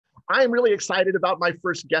I'm really excited about my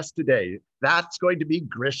first guest today. That's going to be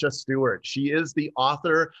Grisha Stewart. She is the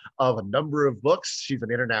author of a number of books. She's an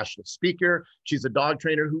international speaker. She's a dog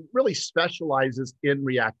trainer who really specializes in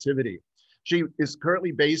reactivity. She is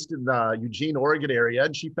currently based in the Eugene, Oregon area,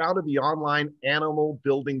 and she founded the online Animal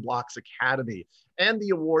Building Blocks Academy and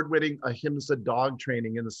the award-winning Ahimsa dog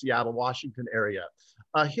training in the Seattle, Washington area.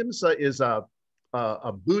 Ahimsa is a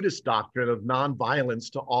Buddhist doctrine of nonviolence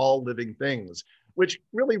to all living things, which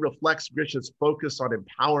really reflects Grisha's focus on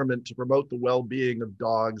empowerment to promote the well-being of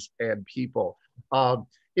dogs and people.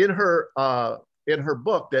 In her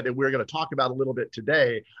book that we're going to talk about a little bit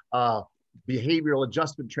today, Behavioral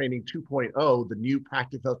Adjustment Training 2.0, the new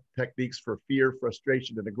practical techniques for fear,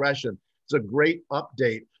 frustration, and aggression, is a great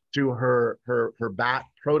update to her BAT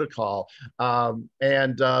protocol.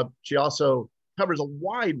 She also covers a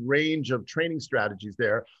wide range of training strategies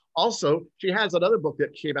there. Also, she has another book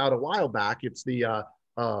that came out a while back. It's the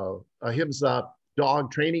Ahimsa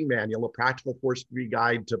Dog Training Manual, a practical force-free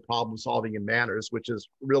guide to problem solving and manners, which is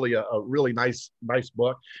really a really nice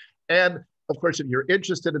book. And of course, if you're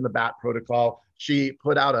interested in the BAT protocol, she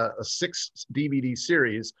put out a 6 DVD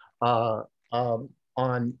series on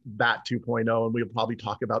BAT 2.0, and we'll probably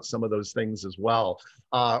talk about some of those things as well.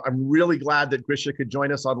 I'm really glad that Grisha could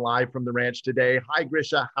join us on live from the ranch today. Hi,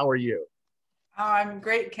 Grisha, how are you? Oh, I'm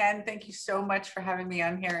great, Ken. Thank you so much for having me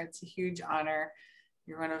on here. It's a huge honor.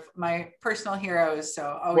 You're one of my personal heroes,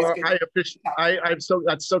 so always good. I appreciate.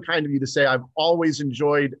 That's so kind of you to say. I've always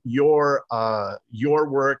enjoyed your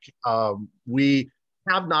work. We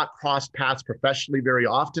have not crossed paths professionally very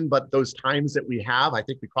often, but those times that we have, I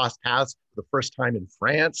think we crossed paths for the first time in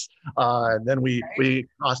France. And then we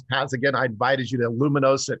crossed paths again. I invited you to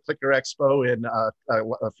Luminos at Clicker Expo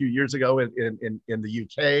a few years ago in the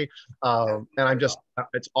UK. And I'm just,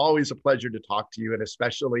 it's always a pleasure to talk to you. And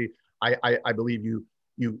especially, I believe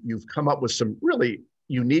you've come up with some really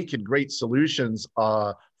unique and great solutions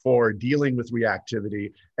for dealing with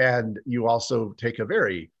reactivity. And you also take a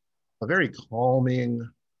very calming,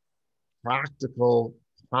 practical,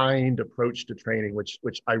 kind approach to training, which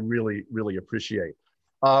I really, really appreciate.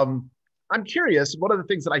 I'm curious, one of the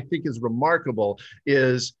things that I think is remarkable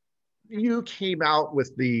is you came out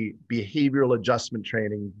with the behavioral adjustment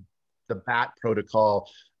training, the BAT protocol,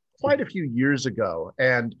 quite a few years ago.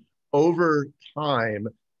 And over time,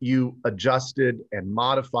 you adjusted and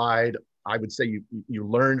modified. I would say you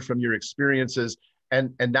learned from your experiences.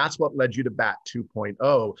 And that's what led you to BAT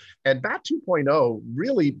 2.0. And BAT 2.0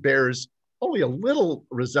 really bears only a little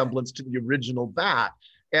resemblance to the original BAT.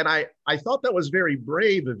 And I thought that was very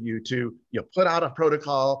brave of you to put out a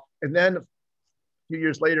protocol and then a few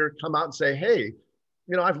years later come out and say, hey,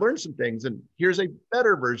 I've learned some things and here's a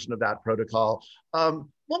better version of that protocol.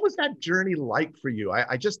 What was that journey like for you?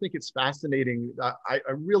 I just think it's fascinating. I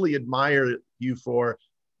really admire you for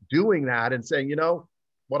doing that and saying,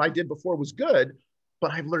 what I did before was good,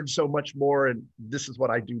 but I've learned so much more and this is what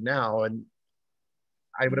I do now. And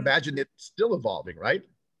I would imagine it's still evolving, right?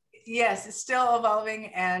 Yes, it's still evolving.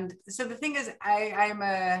 And so the thing is, I'm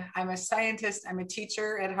a scientist, I'm a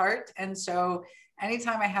teacher at heart. And so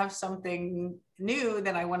anytime I have something new,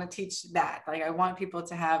 then I want to teach that. Like I want people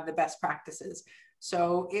to have the best practices.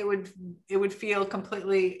 So it would feel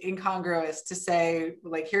completely incongruous to say,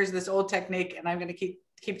 like, here's this old technique and I'm going to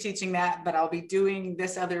keep teaching that, but I'll be doing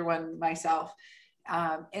this other one myself.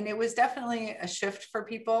 And it was definitely a shift for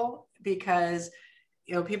people because,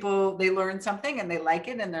 people, they learn something and they like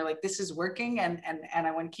it and they're like, this is working and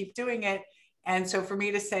I want to keep doing it. And so for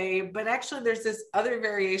me to say, but actually there's this other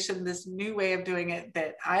variation, this new way of doing it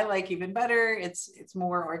that I like even better. It's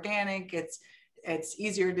more organic. It's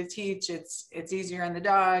easier to teach. It's easier on the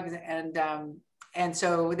dogs. And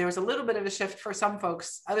so there was a little bit of a shift for some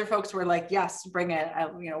folks. Other folks were like, yes, bring it,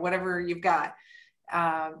 whatever you've got.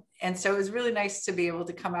 And so it was really nice to be able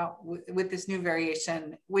to come out with this new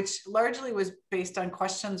variation, which largely was based on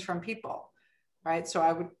questions from people, right? So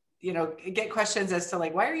I would, get questions as to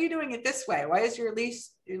like, why are you doing it this way? Why is your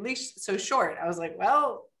leash so short? I was like,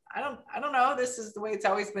 well, I don't know. This is the way it's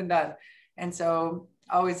always been done. And so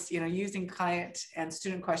always, using client and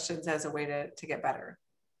student questions as a way to get better.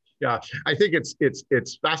 Yeah, I think it's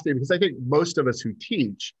fascinating because I think most of us who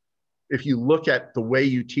teach, if you look at the way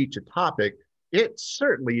you teach a topic, it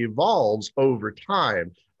certainly evolves over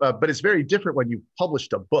time, but it's very different when you've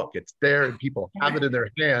published a book. It's there and people have it in their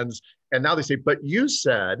hands. And now they say, but you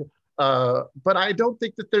said, but I don't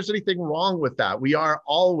think that there's anything wrong with that. We are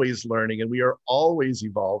always learning and we are always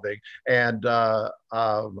evolving. And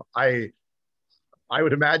I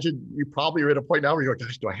would imagine you probably are at a point now where you're like,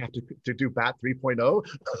 gosh, do I have to do BAT 3.0?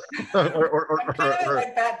 I'm kind of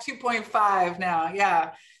like BAT 2.5 now.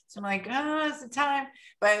 Yeah. So I'm like, oh, it's the time.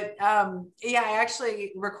 But yeah, I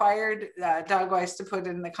actually required Dogwise to put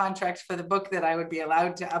in the contract for the book that I would be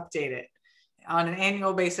allowed to update it on an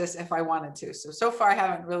annual basis if I wanted to. So far I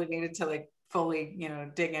haven't really needed to like fully,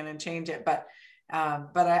 dig in and change it. But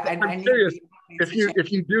I need curious, to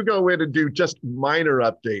if you do go in and do just minor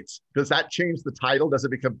updates, does that change the title? Does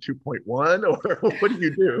it become 2.1 or what do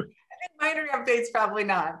you do? Minor updates, probably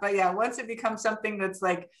not. But yeah, once it becomes something that's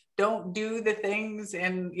like, don't do the things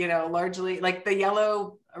and, largely like the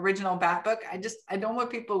yellow original bat book. I don't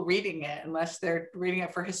want people reading it unless they're reading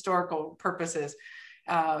it for historical purposes.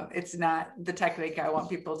 It's not the technique I want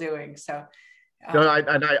people doing. So no,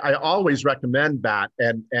 I always recommend BAT.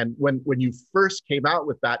 And when you first came out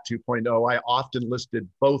with BAT 2.0, I often listed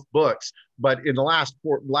both books. But in the last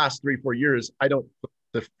 3-4 years, I don't put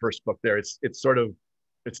the first book there.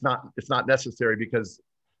 It's not necessary because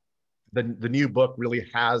the new book really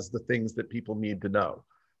has the things that people need to know.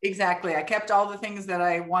 Exactly. I kept all the things that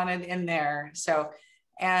I wanted in there. So,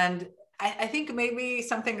 and I think maybe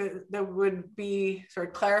something that would be sort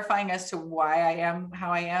of clarifying as to why I am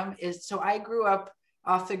how I am is, so I grew up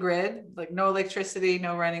off the grid, like no electricity,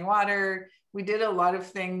 no running water. We did a lot of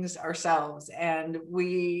things ourselves, and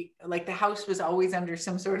the house was always under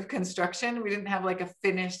some sort of construction. We didn't have like a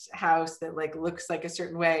finished house that like looks like a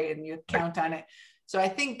certain way and you count on it. So I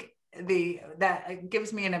think that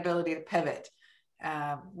gives me an ability to pivot,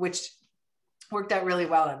 which worked out really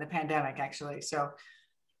well in the pandemic, actually. So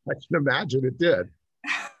I can imagine it did.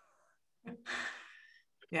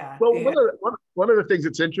 Yeah. Well, yeah. one of the things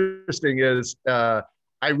that's interesting is I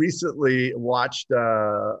recently watched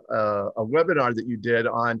a webinar that you did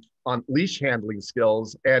on leash handling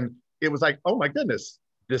skills, and it was like, oh my goodness,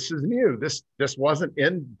 this is new. This wasn't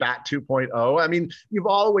in BAT 2.0. I mean, you've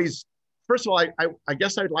always, first of all, I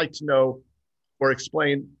guess I'd like to know or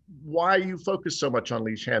explain why you focus so much on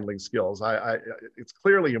leash handling skills. It's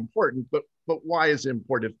clearly important, but why is it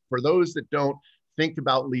important? For those that don't think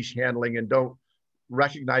about leash handling and don't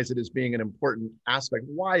recognize it as being an important aspect,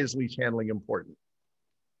 why is leash handling important?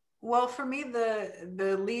 Well, for me,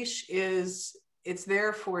 the leash it's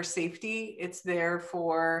there for safety. It's there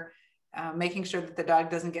for making sure that the dog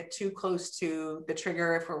doesn't get too close to the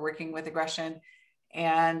trigger if we're working with aggression.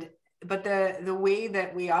 But the way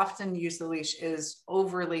that we often use the leash is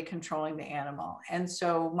overly controlling the animal. And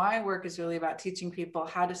so my work is really about teaching people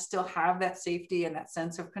how to still have that safety and that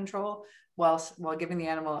sense of control while giving the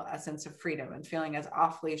animal a sense of freedom and feeling as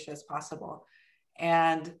off leash as possible.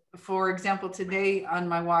 And for example, today on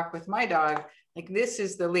my walk with my dog, like this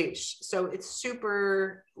is the leash. So it's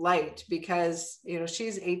super light because,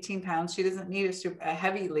 she's 18 pounds. She doesn't need a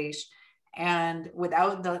heavy leash. And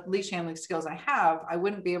without the leash handling skills I have, I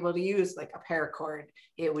wouldn't be able to use like a paracord.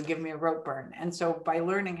 It would give me a rope burn. And so by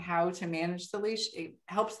learning how to manage the leash, it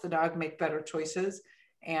helps the dog make better choices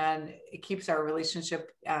and it keeps our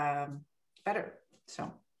relationship better.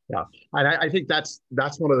 So. Yeah, and I think that's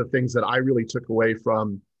one of the things that I really took away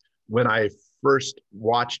from when I first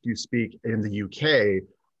watched you speak in the UK.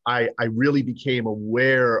 I really became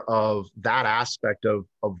aware of that aspect of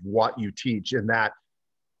what you teach, and that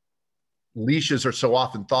leashes are so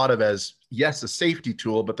often thought of as, yes, a safety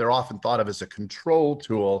tool, but they're often thought of as a control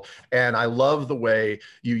tool. And I love the way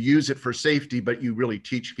you use it for safety, but you really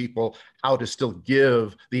teach people how to still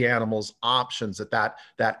give the animals options,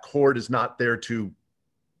 that cord is not there to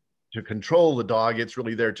control the dog. It's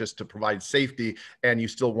really there just to provide safety, and you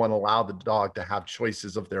still want to allow the dog to have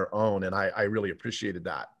choices of their own. And I really appreciated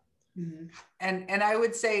that. Mm-hmm. And I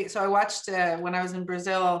would say, so I watched when I was in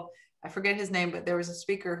Brazil, I forget his name, but there was a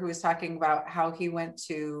speaker who was talking about how he went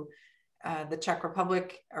to the Czech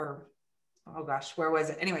Republic, or, oh gosh, where was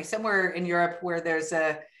it? Anyway, somewhere in Europe where there's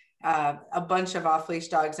a bunch of off-leash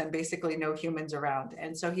dogs and basically no humans around.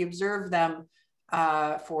 And so he observed them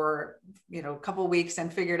for a couple of weeks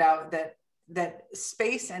and figured out that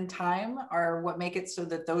space and time are what make it so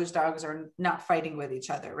that those dogs are not fighting with each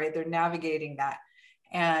other, right? They're navigating that.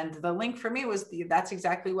 And the link for me was that's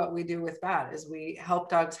exactly what we do with BAT, is we help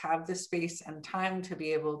dogs have the space and time to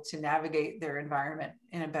be able to navigate their environment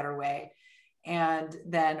in a better way. And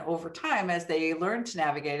then over time, as they learn to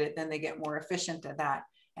navigate it, then they get more efficient at that.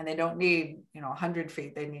 And they don't need 100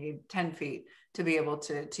 feet, they need 10 feet to be able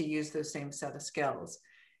to use those same set of skills.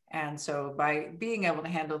 And so by being able to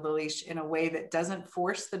handle the leash in a way that doesn't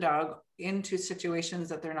force the dog into situations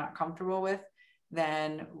that they're not comfortable with,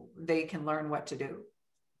 then they can learn what to do.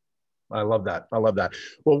 I love that. I love that.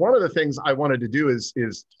 Well, one of the things I wanted to do is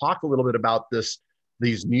talk a little bit about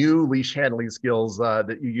these new leash handling skills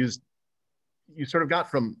that you sort of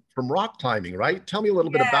got from rock climbing, right? Tell me a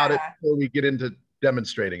little bit about it before we get into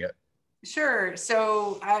demonstrating it. Sure.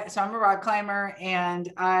 So I'm a rock climber,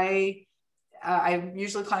 and I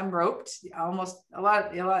usually climb roped, almost a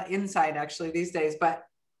lot inside actually these days. But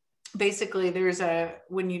basically,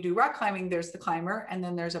 when you do rock climbing, there's the climber, and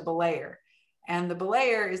then there's a belayer. And the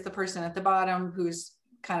belayer is the person at the bottom who's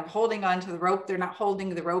kind of holding on to the rope. They're not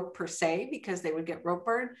holding the rope per se because they would get rope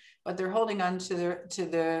burn, but they're holding on to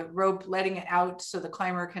the rope, letting it out so the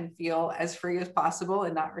climber can feel as free as possible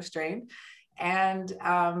and not restrained. And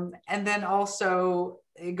then also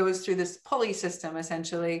it goes through this pulley system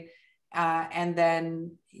essentially. And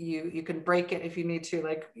then you can break it if you need to,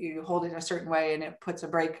 like you hold it a certain way and it puts a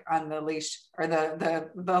brake on the leash or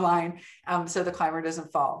the line, so the climber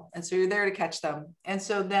doesn't fall. And so you're there to catch them. And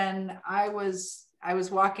so then I was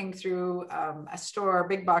walking through a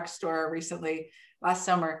big box store recently last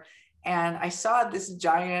summer, and I saw this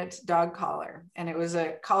giant dog collar, and it was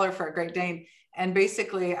a collar for a Great Dane. And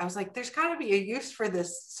basically I was like, there's got to be a use for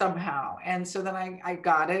this somehow. And so then I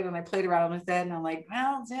got it and I played around with it, and I'm like,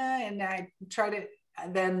 well, yeah. And I tried it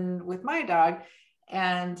then with my dog,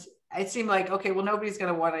 and it seemed like, okay, well, nobody's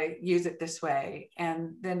going to want to use it this way.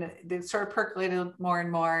 And then it sort of percolated more and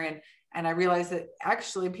more. And I realized that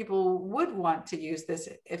actually people would want to use this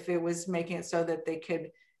if it was making it so that they could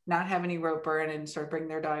not have any rope burn and sort of bring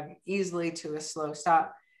their dog easily to a slow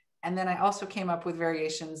stop. And then I also came up with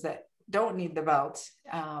variations that don't need the belt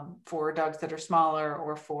for dogs that are smaller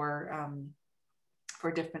or for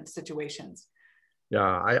different situations. Yeah,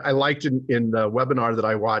 I liked in the webinar that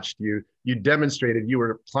I watched, you demonstrated you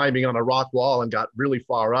were climbing on a rock wall and got really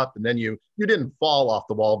far up, and then you didn't fall off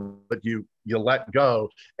the wall, but you let go,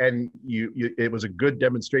 and it was a good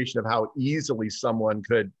demonstration of how easily someone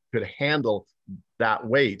could handle that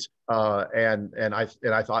weight. And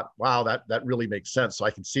I thought, wow, that really makes sense. So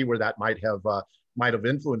I can see where that might have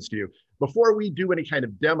influenced you. Before we do any kind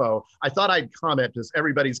of demo, I thought I'd comment, as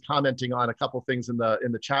everybody's commenting on a couple things in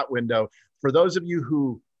the chat window. For those of you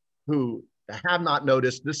who have not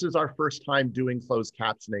noticed, this is our first time doing closed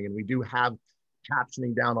captioning, and we do have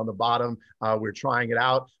captioning down on the bottom. We're trying it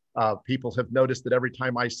out. People have noticed that every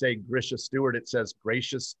time I say Grisha Stewart, it says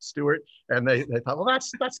Gracious Stewart, and they thought, well,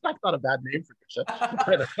 that's not a bad name for Grisha.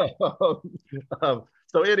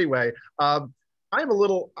 So anyway, I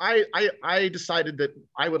decided that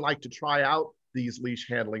I would like to try out these leash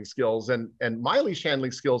handling skills, and my leash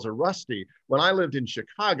handling skills are rusty. When I lived in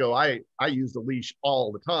Chicago, I used a leash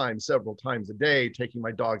all the time, several times a day, taking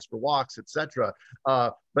my dogs for walks, etc.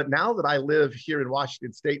 But now that I live here in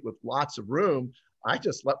Washington State with lots of room, I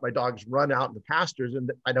just let my dogs run out in the pastures, and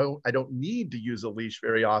I don't need to use a leash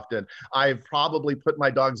very often. I've probably put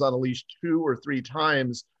my dogs on a leash 2 or 3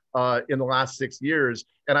 times in the last 6 years,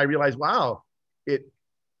 and I realized, wow,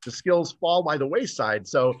 the skills fall by the wayside.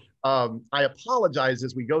 So I apologize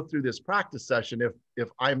as we go through this practice session if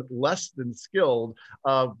I'm less than skilled,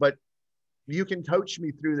 but you can coach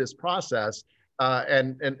me through this process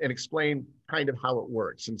and explain kind of how it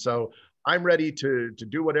works. And so I'm ready to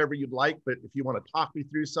do whatever you'd like, but if you want to talk me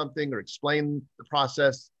through something or explain the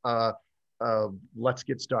process, let's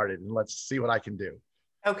get started and let's see what I can do.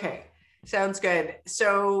 Okay, sounds good.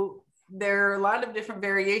 So there are a lot of different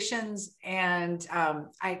variations, and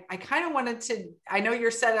I kind of wanted to, I know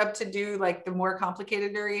you're set up to do like the more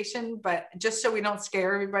complicated variation, but just so we don't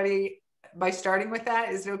scare everybody by starting with that,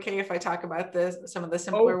 is it okay if I talk about some of the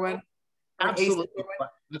simpler one? Absolutely.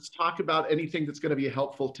 Let's talk about anything that's going to be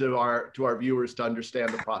helpful to our viewers to understand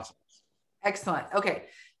the process. Excellent. Okay.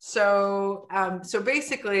 So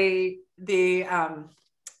basically the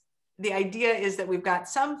idea is that we've got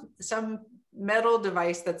some metal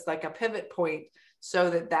device that's like a pivot point, so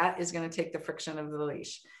that is going to take the friction of the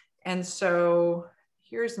leash. And so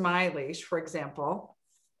here's my leash, for example.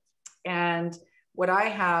 And what I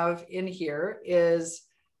have in here is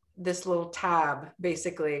this little tab,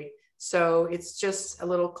 basically. So it's just a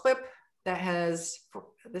little clip that has,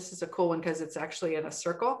 this is a cool one because it's actually in a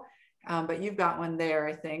circle, but you've got one there,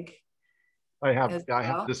 I think. I have this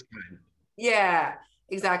kind. Yeah,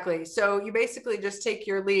 exactly. So you basically just take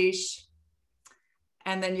your leash,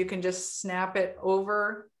 and then you can just snap it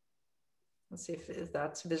over. Let's see if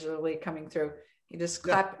that's visually coming through. You just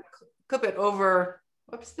clip it over.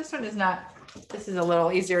 Whoops, this one is not, this is a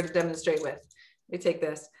little easier to demonstrate with. We take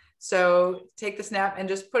this. So take the snap and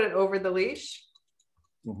just put it over the leash,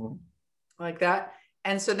 like that.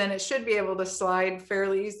 And so then it should be able to slide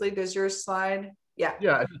fairly easily. Does yours slide? Yeah.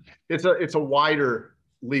 Yeah, it's a wider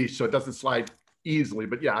leash, so it doesn't slide easily,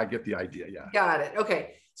 but yeah, I get the idea. Yeah. Got it.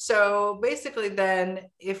 Okay. So basically then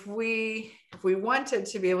if we wanted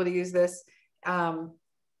to be able to use this,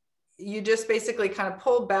 you just basically kind of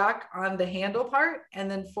pull back on the handle part and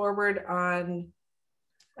then forward on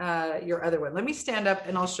your other one. Let me stand up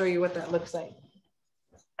and I'll show you what that looks like.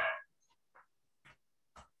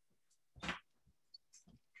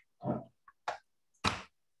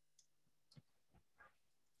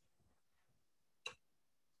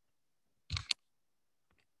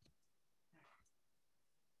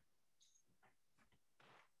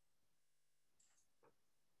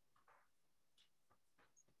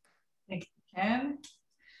 Thank you, Ken,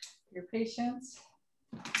 for your patience.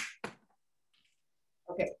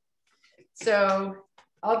 Okay, so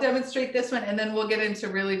I'll demonstrate this one and then we'll get into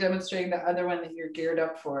really demonstrating the other one that you're geared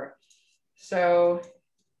up for. So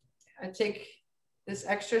I take this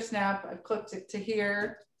extra snap, I've clipped it to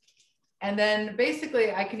here, and then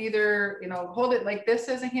basically I can either, you know, hold it like this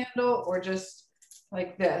as a handle or just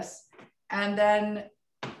like this. And then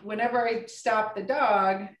whenever I stop the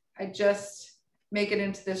dog, I just make it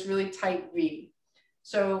into this really tight V.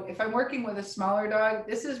 So if I'm working with a smaller dog,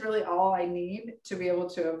 this is really all I need to be able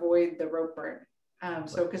to avoid the rope burn.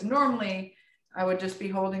 So because normally I would just be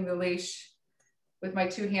holding the leash with my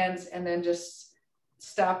two hands and then just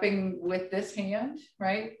stopping with this hand,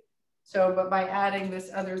 right? So, but by adding this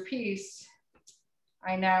other piece,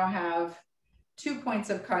 I now have 2 points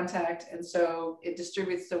of contact. And so it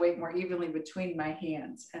distributes the weight more evenly between my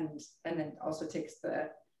hands and then also takes the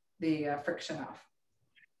friction off.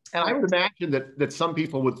 And I would imagine that some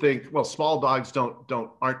people would think, well, small dogs aren't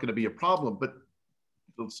going to be a problem, but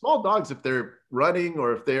the small dogs, if they're running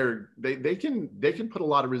or if they can put a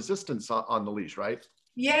lot of resistance on the leash, right?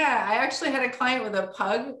 Yeah, I actually had a client with a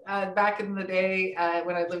pug back in the day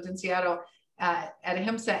when I lived in Seattle at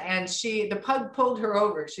Ahimsa, and the pug pulled her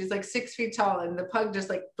over. She's like 6 feet tall, and the pug just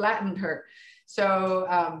like flattened her.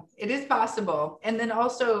 So it is possible. And then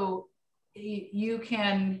also, you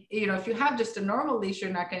can, you know, if you have just a normal leash, you're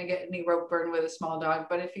not going to get any rope burn with a small dog.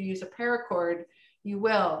 But if you use a paracord, you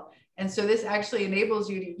will. And so this actually enables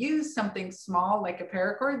you to use something small like a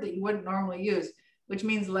paracord that you wouldn't normally use, which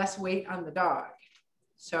means less weight on the dog.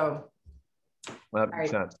 So that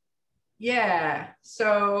makes sense. Yeah.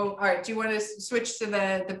 So, all right. Do you want to switch to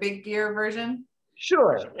the big gear version?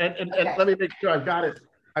 Sure. And let me make sure I've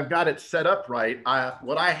got it set up right.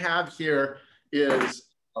 What I have here is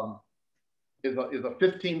a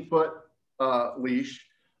 15-foot leash.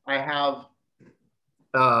 I have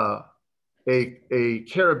a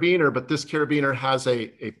carabiner, but this carabiner has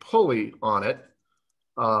a pulley on it,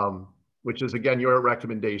 which is again your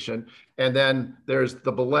recommendation. And then there's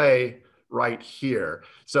the belay right here.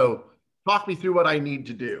 So talk me through what I need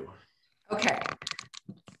to do. Okay.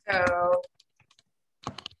 So,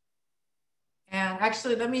 and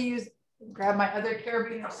actually let me grab my other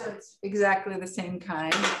carabiner so it's exactly the same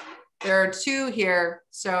kind. There are two here.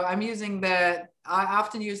 So I'm using I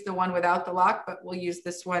often use the one without the lock, but we'll use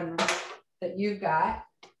this one that you've got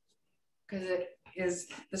because it is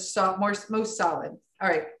the most solid. All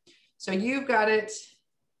right. So you've got it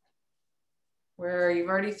where you've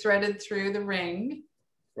already threaded through the ring.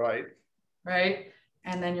 Right. Right.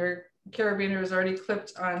 And then your carabiner is already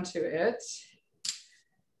clipped onto it.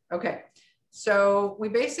 Okay. So we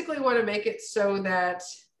basically want to make it so that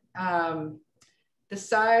the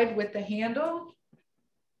side with the handle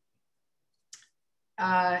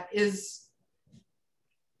is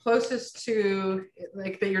closest to,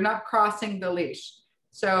 like, that you're not crossing the leash.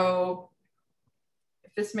 So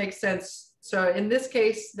if this makes sense. So in this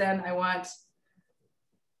case, then I want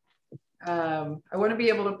to be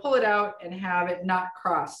able to pull it out and have it not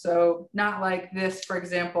cross. So not like this, for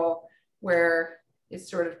example, where it's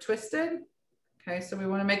sort of twisted. Okay, so we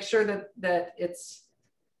want to make sure that it's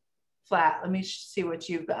flat. Let me see what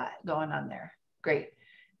you've got going on there. Great.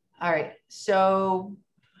 All right, so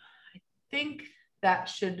I think that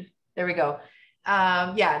should, there we go.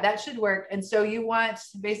 Yeah, that should work. And so you want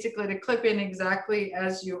basically to clip in exactly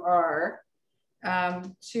as you are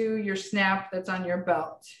to your snap that's on your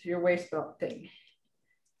belt, your waist belt thing.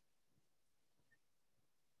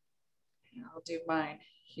 And I'll do mine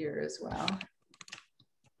here as well.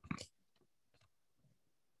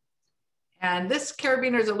 And this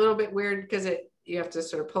carabiner is a little bit weird because you have to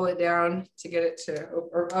sort of pull it down to get it to,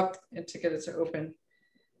 or up and to get it to open.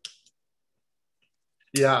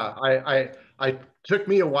 Yeah, I took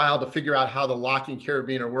me a while to figure out how the locking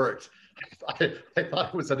carabiner works. I thought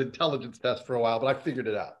it was an intelligence test for a while, but I figured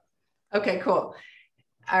it out. Okay, cool.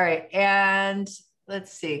 All right, and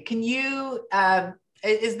let's see. Can you,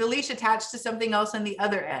 is the leash attached to something else on the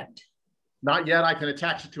other end? Not yet. I can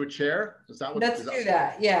attach it to a chair. Is that what? Let's do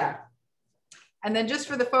that, yeah. And then just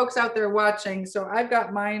for the folks out there watching, so I've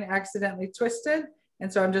got mine accidentally twisted,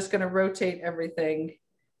 and so I'm just going to rotate everything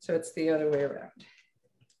so it's the other way around.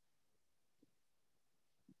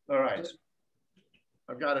 All right.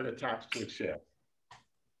 I've got it attached to a chair.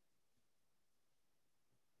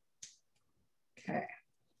 Okay.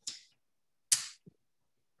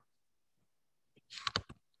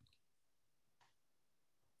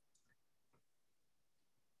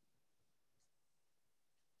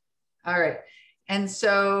 All right. And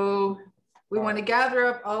so we want to gather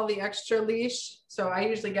up all the extra leash. So I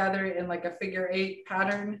usually gather it in like a figure-8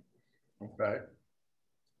 pattern. Okay.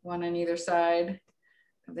 One on either side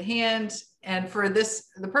of the hand. And for this,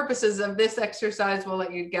 the purposes of this exercise, we'll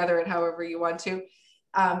let you gather it however you want to.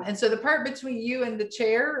 And so the part between you and the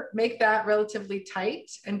chair, make that relatively tight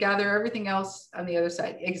and gather everything else on the other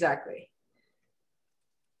side. Exactly.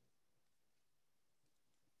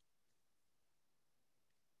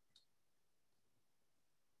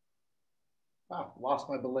 Oh, lost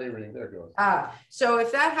my belay ring. There it goes. So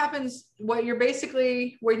if that happens, what you're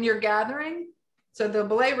basically, when you're gathering, so the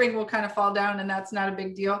belay ring will kind of fall down and that's not a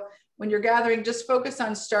big deal. When you're gathering, just focus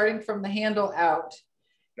on starting from the handle out.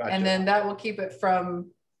 Gotcha. And then that will keep it from,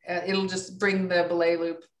 it'll just bring the belay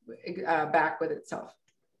loop back with itself.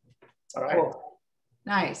 All right. Cool.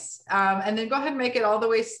 Nice. And then go ahead and make it all the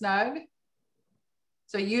way snug.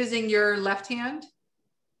 So using your left hand.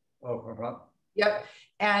 Oh, Yep.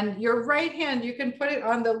 And your right hand, you can put it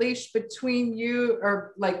on the leash between you,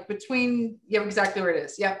 or like between, yeah, exactly where it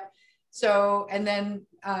is. Yep. So, and then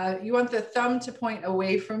you want the thumb to point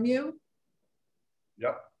away from you.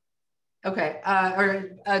 Yep. Okay.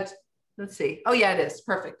 Let's see. Oh yeah, it is.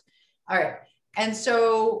 Perfect. All right. And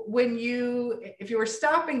so when if you were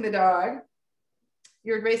stopping the dog,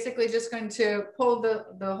 you're basically just going to pull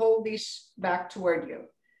the whole leash back toward you.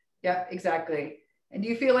 Yeah, exactly. And do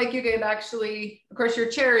you feel like you could actually, of course, your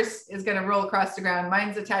chair is going to roll across the ground.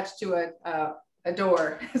 Mine's attached to a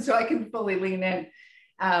door, so I can fully lean in.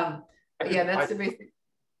 Yeah, that's the basic.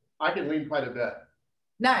 I can lean quite a bit.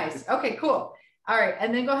 Nice. Okay, cool. All right.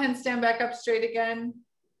 And then go ahead and stand back up straight again.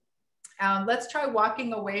 Let's try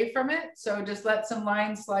walking away from it. So just let some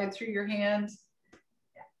lines slide through your hand,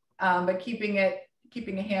 but keeping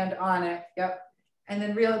a hand on it. Yep. And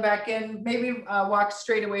then reel it back in. Maybe walk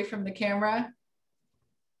straight away from the camera.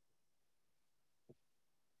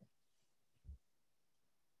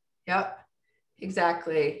 Yep,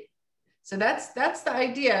 exactly. So that's the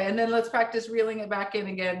idea. And then let's practice reeling it back in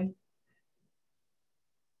again.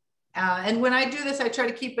 And when I do this, I try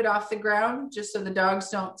to keep it off the ground just so the dogs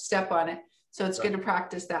don't step on it. So it's good to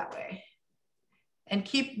practice that way. And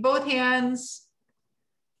keep both hands.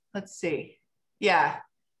 Let's see. Yeah,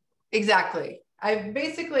 exactly. I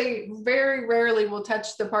basically very rarely will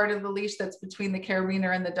touch the part of the leash that's between the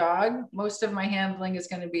carabiner and the dog. Most of my handling is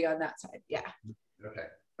going to be on that side. Yeah. Okay.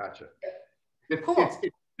 Gotcha. Cool.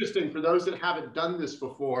 It's interesting for those that haven't done this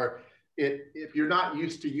before. If you're not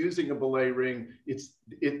used to using a belay ring,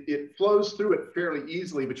 it flows through it fairly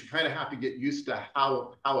easily, but you kind of have to get used to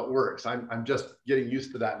how it works. I'm just getting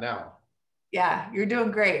used to that now. Yeah, you're doing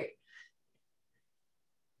great.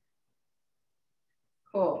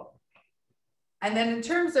 Cool. And then in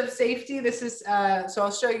terms of safety, this is so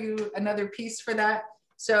I'll show you another piece for that.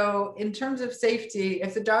 So in terms of safety,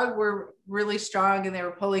 if the dog were really strong and they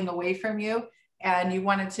were pulling away from you and you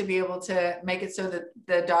wanted to be able to make it so that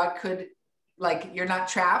the dog could, like, you're not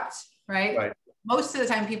trapped, right? Right. Most of the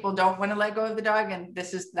time people don't want to let go of the dog, and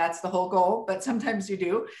that's the whole goal, but sometimes you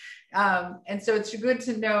do. And so it's good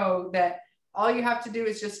to know that all you have to do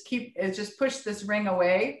is just push this ring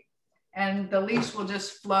away and the leash will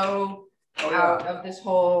just flow out of this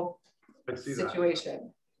whole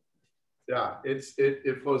situation. Yeah,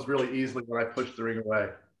 it flows really easily when I push the ring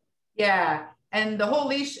away. Yeah, and the whole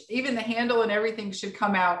leash, even the handle and everything should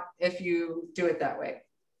come out if you do it that way.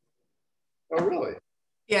 Oh, really?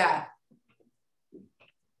 Yeah.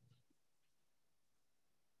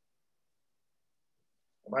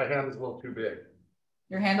 My hand is a little too big.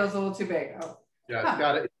 Your handle's a little too big. Oh.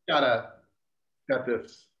 Yeah, it's got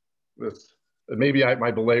this. Maybe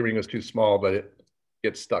my belay ring is too small, but it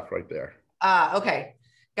gets stuck right there. Okay.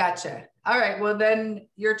 Gotcha. All right. Well, then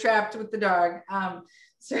you're trapped with the dog.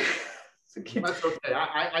 So that's okay.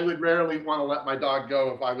 I would rarely want to let my dog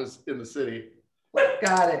go if I was in the city.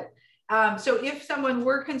 Got it. So if someone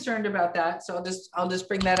were concerned about that, so I'll just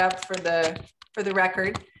bring that up for the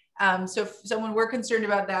record. So if someone were concerned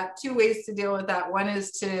about that, 2 ways to deal with that. One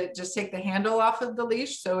is to just take the handle off of the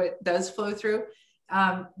leash so it does flow through.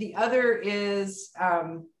 The other is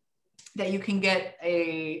that you can get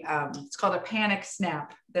it's called a panic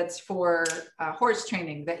snap. That's for horse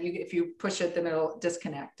training, that if you push it, then it'll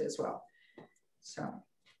disconnect as well. So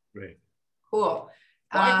great. Cool.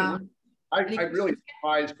 I'm really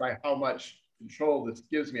surprised by how much control this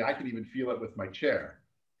gives me. I can even feel it with my chair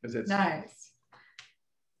because it's nice.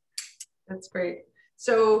 That's great.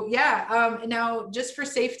 So yeah, now just for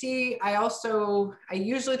safety, I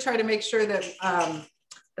usually try to make sure that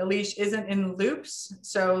the leash isn't in loops.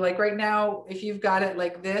 So like right now, if you've got it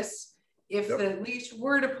like this, if the leash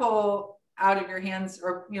were to pull out of your hands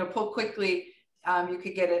or, pull quickly, you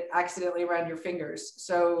could get it accidentally around your fingers.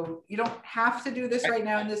 So you don't have to do this right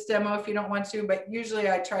now in this demo if you don't want to, but usually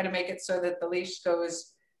I try to make it so that the leash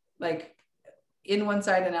goes like in one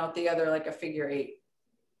side and out the other, like a figure 8.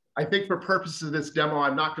 I think for purposes of this demo,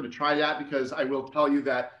 I'm not going to try that because I will tell you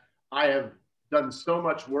that I have done so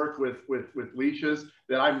much work with leashes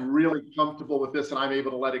that I'm really comfortable with this and I'm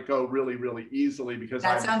able to let it go really, really easily because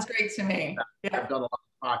that sounds great to me. I've done a lot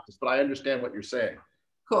of practice, but I understand what you're saying.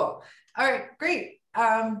 Cool. All right, great.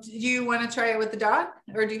 Do you want to try it with the dog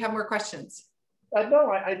or do you have more questions?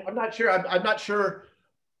 No, I'm not sure. I'm not sure.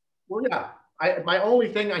 Well, yeah, my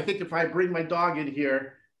only thing I think if I bring my dog in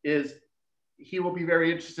here is he will be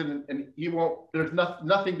very interested in, and he won't, there's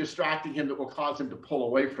nothing distracting him that will cause him to pull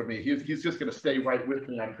away from me. He's just going to stay right with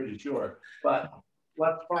me, I'm pretty sure. But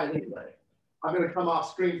let's try it anyway. I'm going to come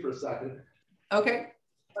off screen for a second. Okay.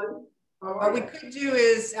 What we could do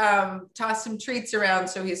is toss some treats around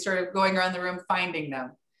so he's sort of going around the room finding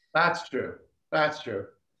them. That's true. That's true.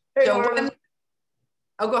 Hey, so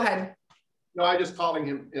go ahead. No, I'm just calling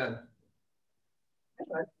him in.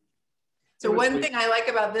 Okay. So one thing I like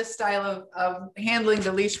about this style of handling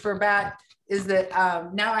the leash for a bat is that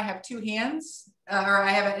now I have 2 hands or I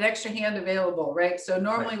have an extra hand available, right? So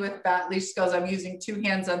normally with bat leash skills, I'm using 2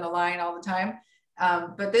 hands on the line all the time.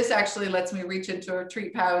 But this actually lets me reach into a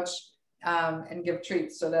treat pouch and give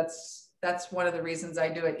treats. So that's one of the reasons I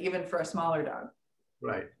do it, even for a smaller dog.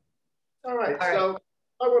 Right. All right. So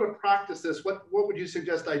I want to practice this. What would you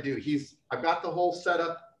suggest I do? I've got the whole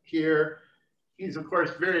setup here. He's of course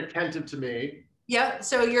very attentive to me. Yeah.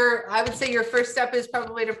 So I would say your first step is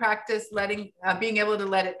probably to practice being able to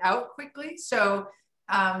let it out quickly. So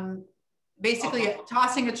basically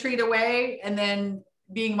tossing a treat away and then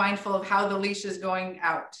being mindful of how the leash is going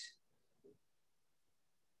out.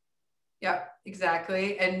 Yeah,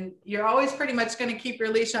 exactly. And you're always pretty much going to keep your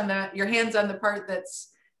leash on your hands on the part that's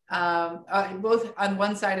both on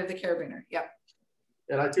one side of the carabiner. Yep.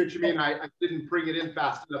 And I see what you mean. I didn't bring it in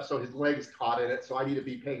fast enough, so his legs caught in it. So I need to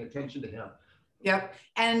be paying attention to him. Yep.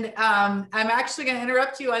 And I'm actually going to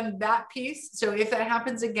interrupt you on that piece. So if that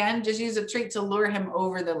happens again, just use a treat to lure him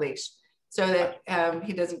over the leash so that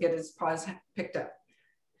he doesn't get his paws picked up.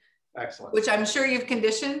 Excellent. Which I'm sure you've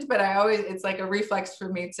conditioned, but it's like a reflex for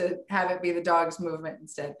me to have it be the dog's movement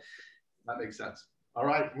instead. That makes sense. All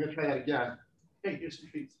right, I'm gonna try that again. Hey, here's some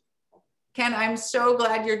treats. Ken, I'm so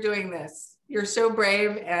glad you're doing this. You're so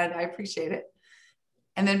brave and I appreciate it.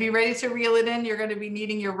 And then be ready to reel it in. You're going to be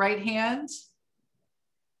needing your right hand.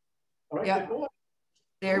 All right, yep.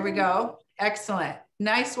 There we go. Excellent.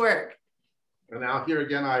 Nice work. And now here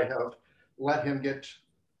again, I have let him get.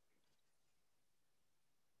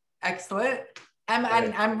 Excellent.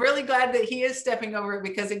 I'm really glad that he is stepping over it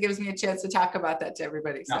because it gives me a chance to talk about that to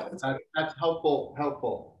everybody. So yeah, that's helpful.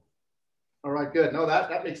 All right, good. No,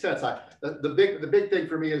 that makes sense. The big thing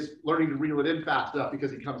for me is learning to reel it in fast enough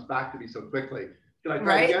because he comes back to me so quickly. Can I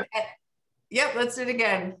try it again? Yep, let's do it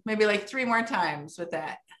again. Maybe like 3 more times with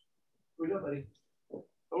that. Here we go, buddy.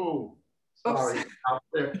 Oh, sorry. Out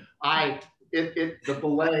there. The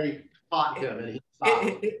belay caught him and he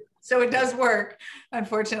stopped. So it does work,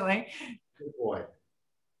 unfortunately. Good boy.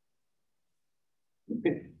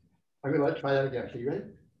 I'm gonna try that again. Are you ready?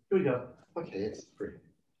 Here we go. Okay, it's free.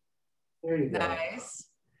 There you go. Nice.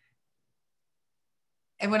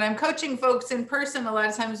 And when I'm coaching folks in person, a lot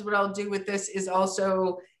of times what I'll do with this is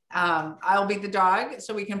also, I'll be the dog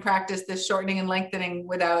so we can practice this shortening and lengthening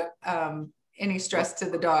without any stress to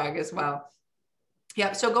the dog as well.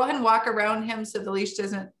 Yep, so go ahead and walk around him so the leash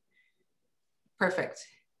doesn't, perfect.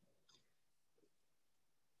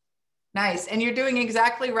 Nice, and you're doing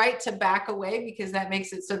exactly right to back away because that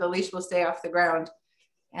makes it so the leash will stay off the ground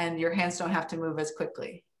and your hands don't have to move as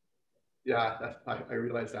quickly. Yeah, I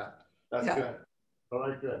realize that. That's good. All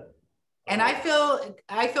right, good. And I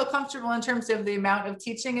feel comfortable in terms of the amount of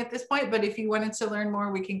teaching at this point, but if you wanted to learn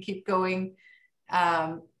more, we can keep going.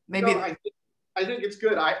 Maybe. No, I think it's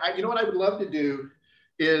good. You know what I would love to do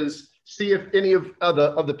is see if any of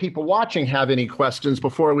the people watching have any questions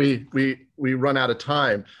before we run out of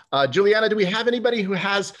time. Juliana, do we have anybody who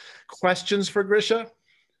has questions for Grisha?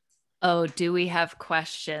 Oh, do we have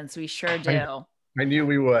questions? We sure do. I knew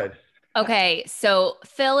we would. Okay, so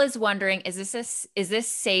Phil is wondering, is this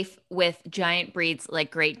safe with giant breeds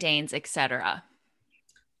like Great Danes, etc.?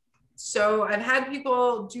 So I've had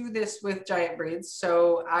people do this with giant breeds.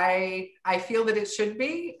 So I feel that it should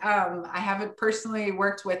be. I haven't personally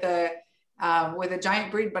worked with a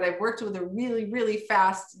giant breed, but I've worked with a really, really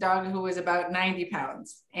fast dog who was about 90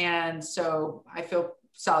 pounds. And so I feel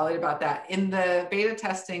solid about that. In the beta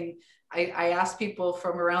testing, I asked people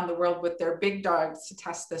from around the world with their big dogs to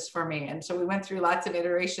test this for me. And so we went through lots of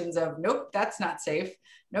iterations of, nope, that's not safe.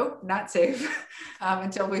 Nope, not safe,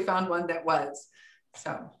 until we found one that was.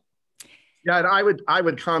 So. Yeah, and I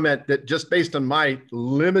would comment that just based on my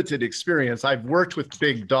limited experience, I've worked with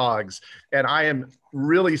big dogs, and I am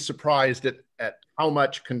really surprised at how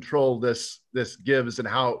much control this gives and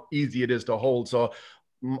how easy it is to hold. So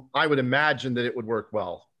I would imagine that it would work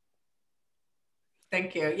well.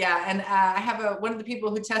 Thank you. Yeah, and I have one of the people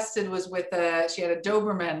who tested was with she had a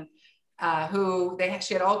Doberman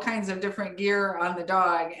she had all kinds of different gear on the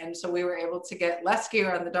dog, and so we were able to get less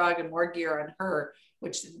gear on the dog and more gear on her,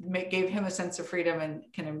 which gave him a sense of freedom and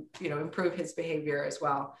can, you know, improve his behavior as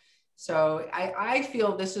well. So I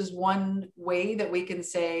feel this is one way that we can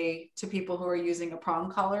say to people who are using a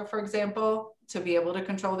prong collar, for example, to be able to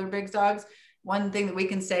control their big dogs. One thing that we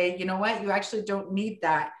can say, you know what, you actually don't need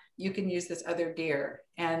that. You can use this other gear.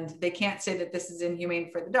 And they can't say that this is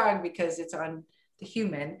inhumane for the dog because it's on the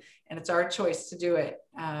human and it's our choice to do it.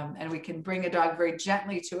 And we can bring a dog very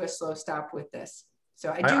gently to a slow stop with this.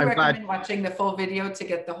 So I do recommend watching the full video to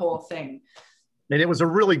get the whole thing. And it was a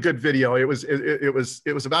really good video. It was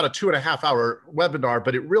about a 2.5 hour webinar,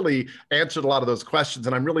 but it really answered a lot of those questions.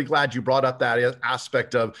 And I'm really glad you brought up that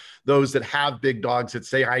aspect of those that have big dogs that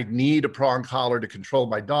say, I need a prong collar to control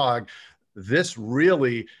my dog. This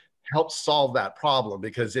really helps solve that problem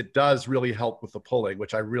because it does really help with the pulling,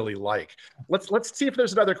 which I really like. Let's see if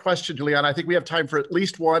there's another question, Juliana. I think we have time for at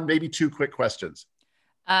least one, maybe two quick questions.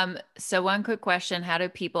 So one quick question, how do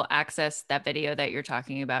people access that video that you're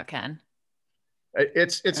talking about, Ken?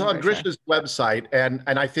 It's on Grisha's website. And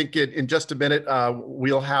I think in just a minute,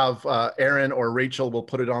 we'll have Aaron or Rachel will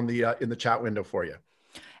put it on in the chat window for you.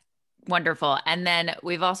 Wonderful. And then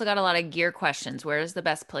we've also got a lot of gear questions. Where is the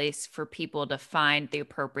best place for people to find the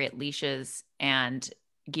appropriate leashes and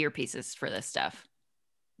gear pieces for this stuff?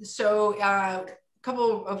 So a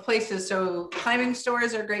couple of places. So climbing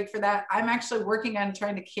stores are great for that. I'm actually working on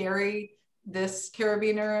trying to carry this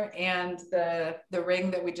carabiner and the ring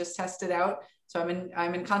that we just tested out. So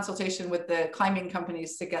I'm in consultation with the climbing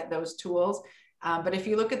companies to get those tools. But if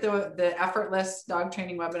you look at the effortless dog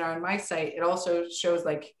training webinar on my site, it also shows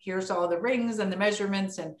like, here's all the rings and the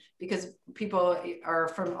measurements, and because people are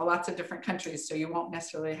from lots of different countries, so you won't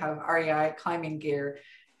necessarily have REI climbing gear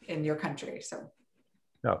in your country. So.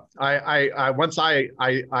 No, once I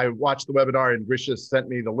watched the webinar and Grisha sent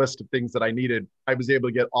me the list of things that I needed, I was able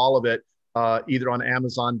to get all of it either on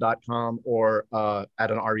Amazon.com or at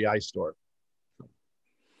an REI store.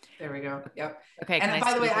 There we go. Yep. Okay. And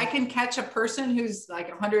by the way, I can catch a person who's like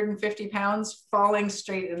 150 pounds falling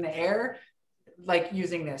straight in the air, like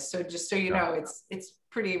using this. So just so you know, it's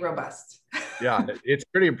pretty robust. Yeah, it's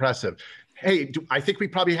pretty impressive. Hey, I think we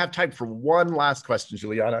probably have time for one last question,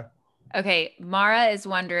 Juliana. Okay. Mara is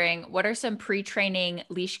wondering, what are some pre-training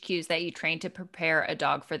leash cues that you train to prepare a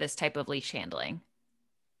dog for this type of leash handling?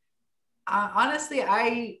 Honestly,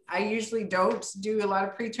 I usually don't do a lot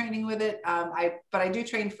of pre-training with it. But I do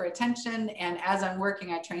train for attention. And as I'm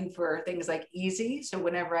working, I train for things like easy. So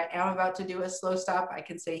whenever I am about to do a slow stop, I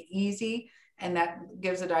can say easy. And that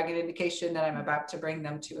gives a dog an indication that I'm about to bring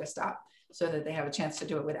them to a stop so that they have a chance to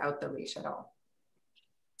do it without the leash at all.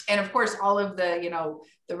 And of course, all of the,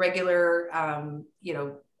 the regular,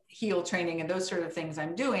 heel training and those sort of things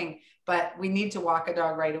I'm doing, but we need to walk a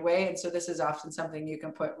dog right away. And so this is often something you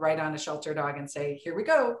can put right on a shelter dog and say, here we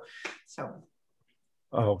go. So.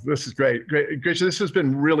 Oh, this is great. Great. Grisha, this has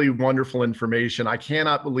been really wonderful information. I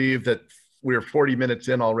cannot believe that we're 40 minutes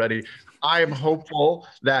in already. I am hopeful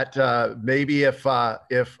that maybe if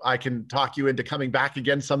I can talk you into coming back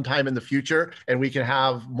again sometime in the future, and we can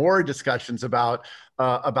have more discussions about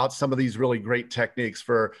some of these really great techniques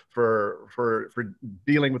for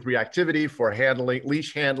dealing with reactivity, for handling,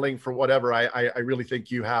 leash handling, for whatever. I really think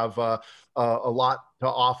you have a lot to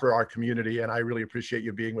offer our community, and I really appreciate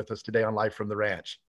you being with us today on Live from the Ranch.